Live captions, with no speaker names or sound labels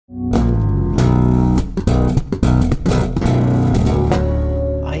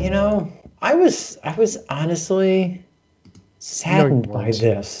was honestly saddened by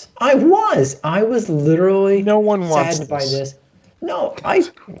this. I was literally saddened by this. No,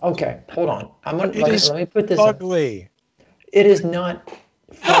 okay, hold on. Let me put this ugly. It is not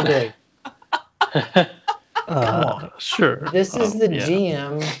fugly. Come on. Sure. This is the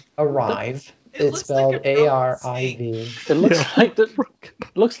GM Ariv. It's spelled like A-R-I-V. It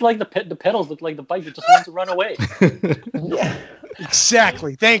looks like the pedals look like the bike that just wants to run away. Yeah.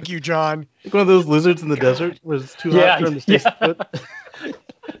 Exactly. Thank you, John. Like one of those lizards in the desert where it's too hot for him to stay put.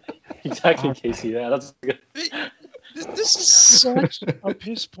 Exactly, Casey. Yeah, that's good. This is such a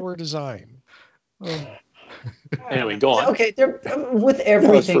piss poor design. Anyway, go on. Okay, with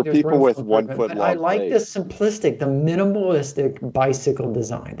everything, for people with 1 foot long I like the legs. simplistic, the minimalistic bicycle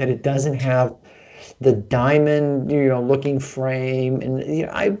design, that it doesn't have the diamond, looking frame, and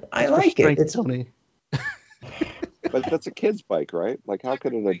I like it. It's Tony. But that's a kid's bike, right? Like, how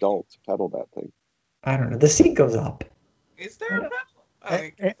could an adult pedal that thing? I don't know. The seat goes up. Is there a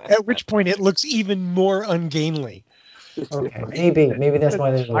pedal? At which point it looks even more ungainly. Okay, maybe that's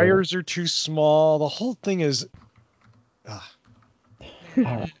why there's tires are too small. The whole thing is.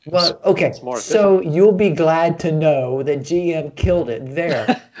 Right. Well, okay. So you'll be glad to know that GM killed it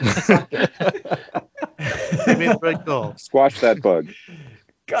there. Suck it. They made the right call. Squash that bug.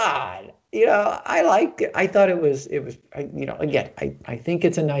 God, I liked it. I thought it was. Again, I think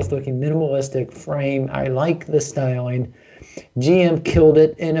it's a nice looking minimalistic frame. I like the styling. GM killed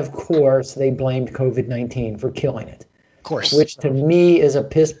it, and of course they blamed COVID-19 for killing it. Of course. Which to me is a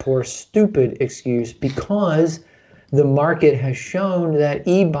piss poor, stupid excuse, because the market has shown that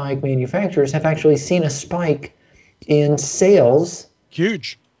e-bike manufacturers have actually seen a spike in sales.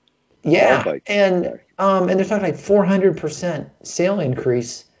 Huge. Yeah, and they're talking like 400% sale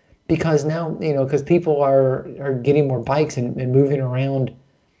increase, because now because people are getting more bikes and moving around,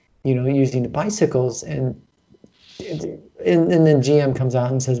 using the bicycles, and then GM comes out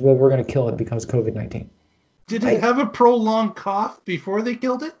and says, well, we're going to kill it because COVID-19. Did it have a prolonged cough before they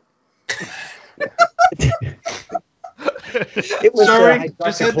killed it? It was sorry,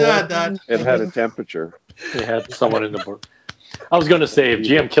 just had that. It had a temperature. They had someone in the board. I was going to say, if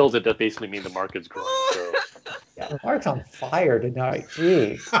GM kills it, that basically means the market's growing. So. Yeah, the market's on fire tonight.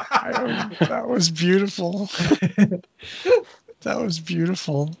 Jeez. That was beautiful. That was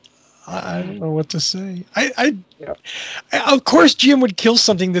beautiful. I don't know what to say. Of course, GM would kill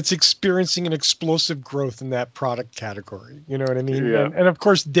something that's experiencing an explosive growth in that product category. You know what I mean? Yeah. And of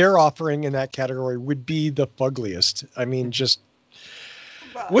course, their offering in that category would be the fugliest. I mean, just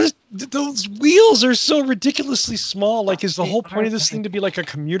those wheels are so ridiculously small. Like, is the whole point of this thing to be like a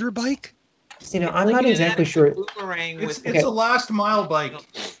commuter bike? I'm not exactly sure. It's a last mile bike.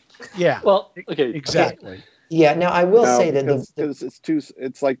 Yeah. Well, okay. Exactly. Yeah. Now I will say that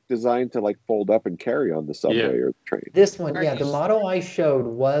it's like designed to like fold up and carry on the subway or the train. This one, the model I showed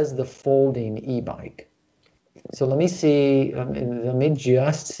was the folding e-bike. So let me see. Let me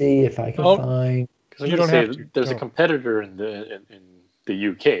just see if I can find. You don't have to. There's a competitor in the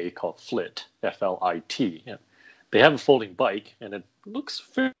UK called Flit, F-L-I-T. Yeah. They have a folding bike, and it looks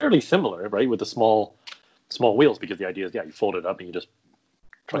fairly similar, right, with the small wheels, because the idea is, you fold it up and you just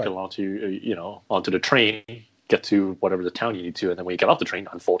truck it onto the train, get to whatever the town you need to, and then when you get off the train,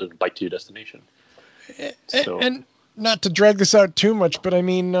 unfold it and bike to your destination. And not to drag this out too much, but I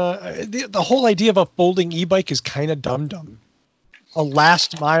mean, the whole idea of a folding e-bike is kind of dumb. A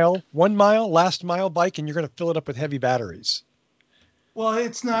last mile bike, and you're going to fill it up with heavy batteries. Well,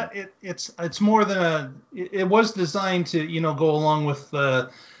 it's not. It's more than it was designed to go along with the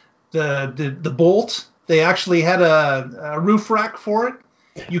Bolt. They actually had a roof rack for it.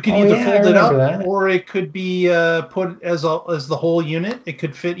 You could either fold it up, or it could be put as the whole unit. It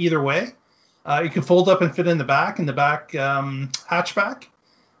could fit either way. It could fold up and fit in the back hatchback.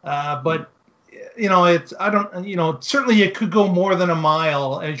 But certainly it could go more than a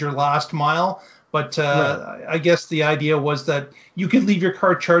mile as your last mile. But I guess the idea was that you could leave your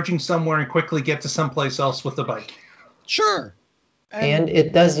car charging somewhere and quickly get to someplace else with the bike. Sure. And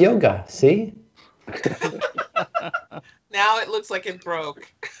it does yoga. See? Now it looks like it broke.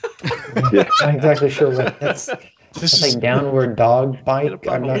 Yeah, I'm not exactly sure what that's. This is like downward dog bike.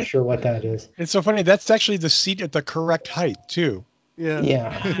 I'm not sure what that is. It's so funny. That's actually the seat at the correct height too.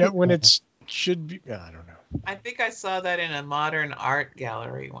 Yeah. When it should be. I don't know. I think I saw that in a modern art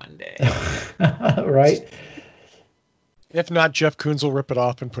gallery one day. Right. If not, Jeff Koons will rip it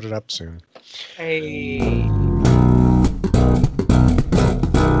off and put it up soon. Hey.